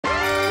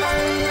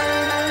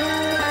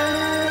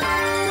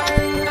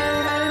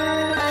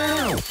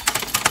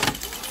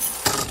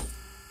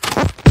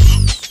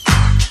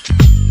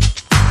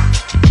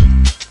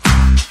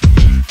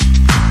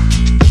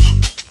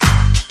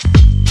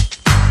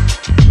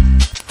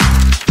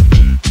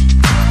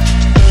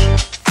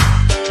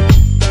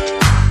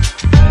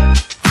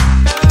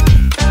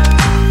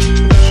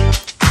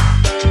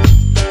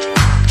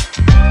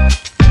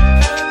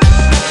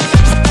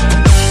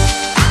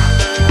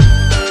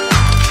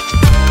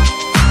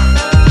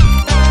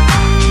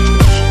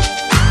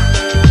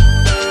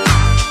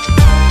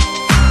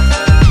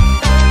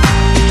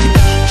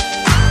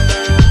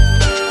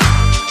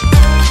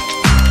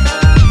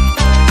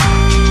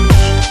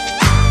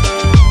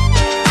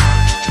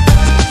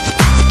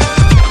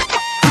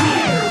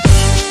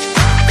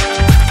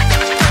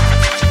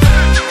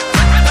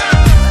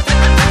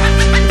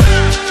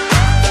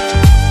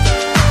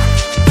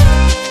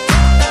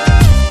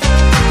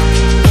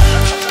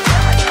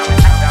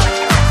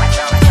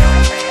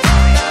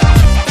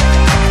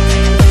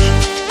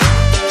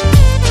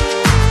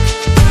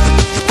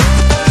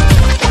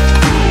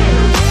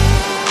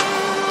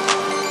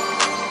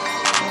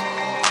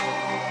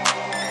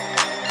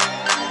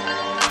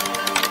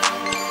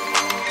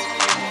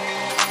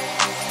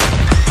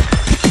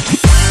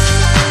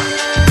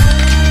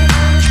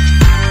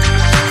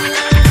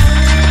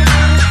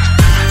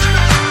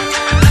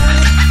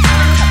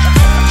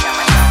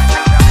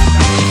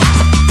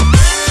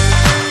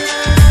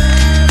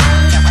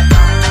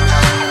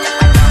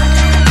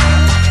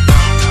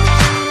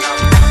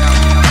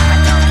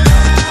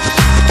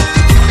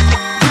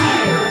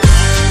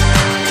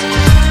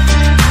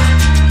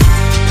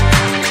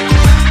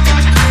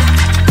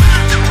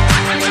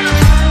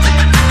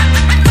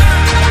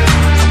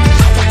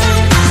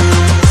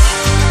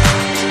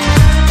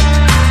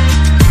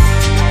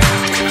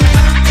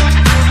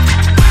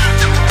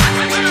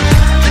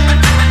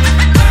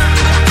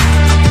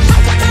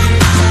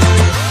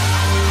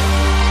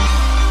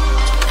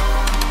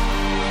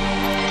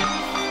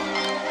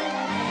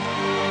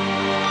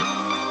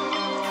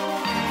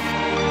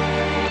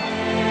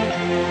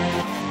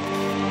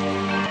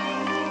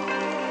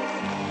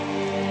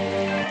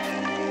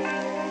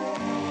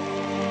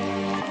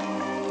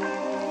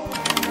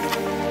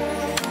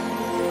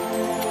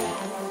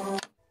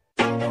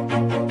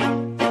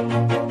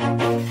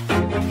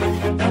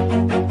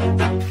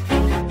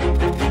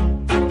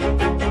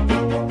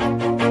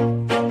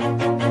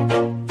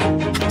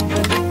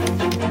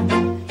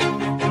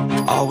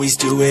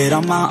it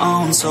on my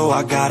own, so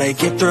I gotta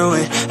get through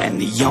it. And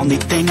the only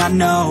thing I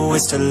know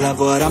is to love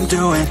what I'm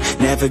doing.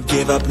 Never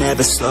give up,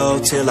 never slow,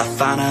 till I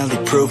finally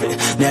prove it.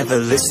 Never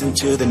listen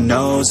to the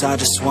no's, I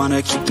just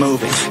wanna keep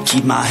moving.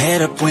 Keep my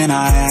head up when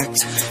I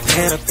act,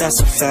 head up, that's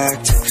a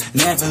fact.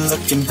 Never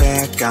looking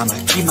back, I'ma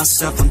keep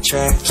myself on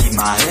track. Keep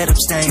my head up,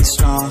 staying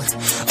strong,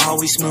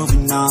 always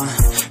moving on.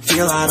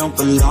 Feel I don't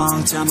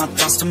belong, tell my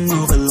thoughts to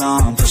move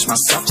along. Push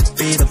myself to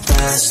be the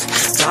best,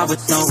 die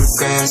with no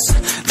regrets.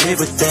 Live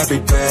with every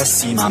breath,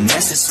 see my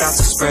message start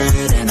to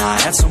spread. And I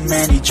had so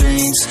many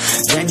dreams,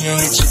 then you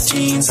hit your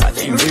teens. Life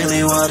ain't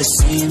really what it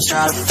seems,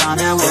 try to find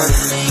out what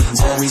it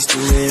means. Always do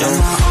it on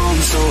my own,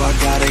 so I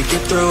gotta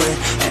get through it.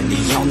 And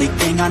the only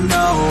thing I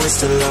know is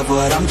to love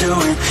what I'm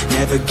doing.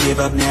 Never give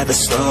up, never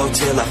slow,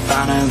 till I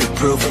finally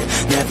prove it.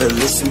 Never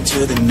listen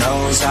to the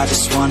no's, I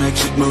just wanna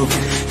keep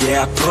moving.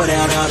 Yeah, I put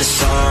out all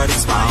this art,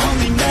 it's my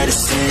only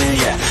medicine.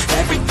 Yeah,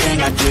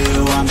 everything I do,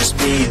 I'm just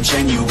being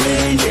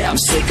genuine. Yeah, I'm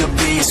sick of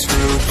being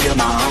screwed, feel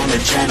my own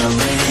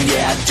adrenaline.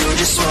 Yeah, I do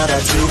just what I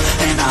do,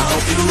 and I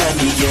hope you let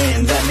me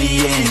in,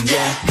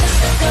 yeah.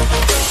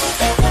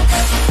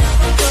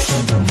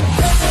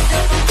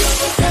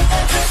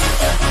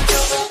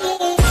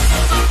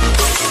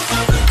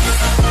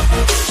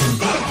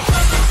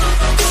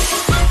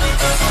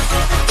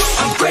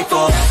 I'm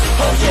grateful,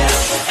 oh yeah,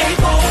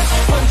 able,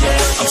 oh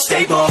yeah, I'm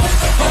stable,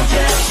 oh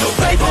yeah, no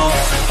label,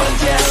 oh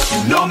yeah,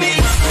 you know me,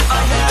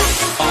 I have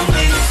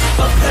only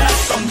a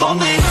path, I'm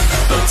lonely,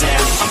 but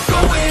damn, I'm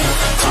going,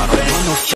 I don't want no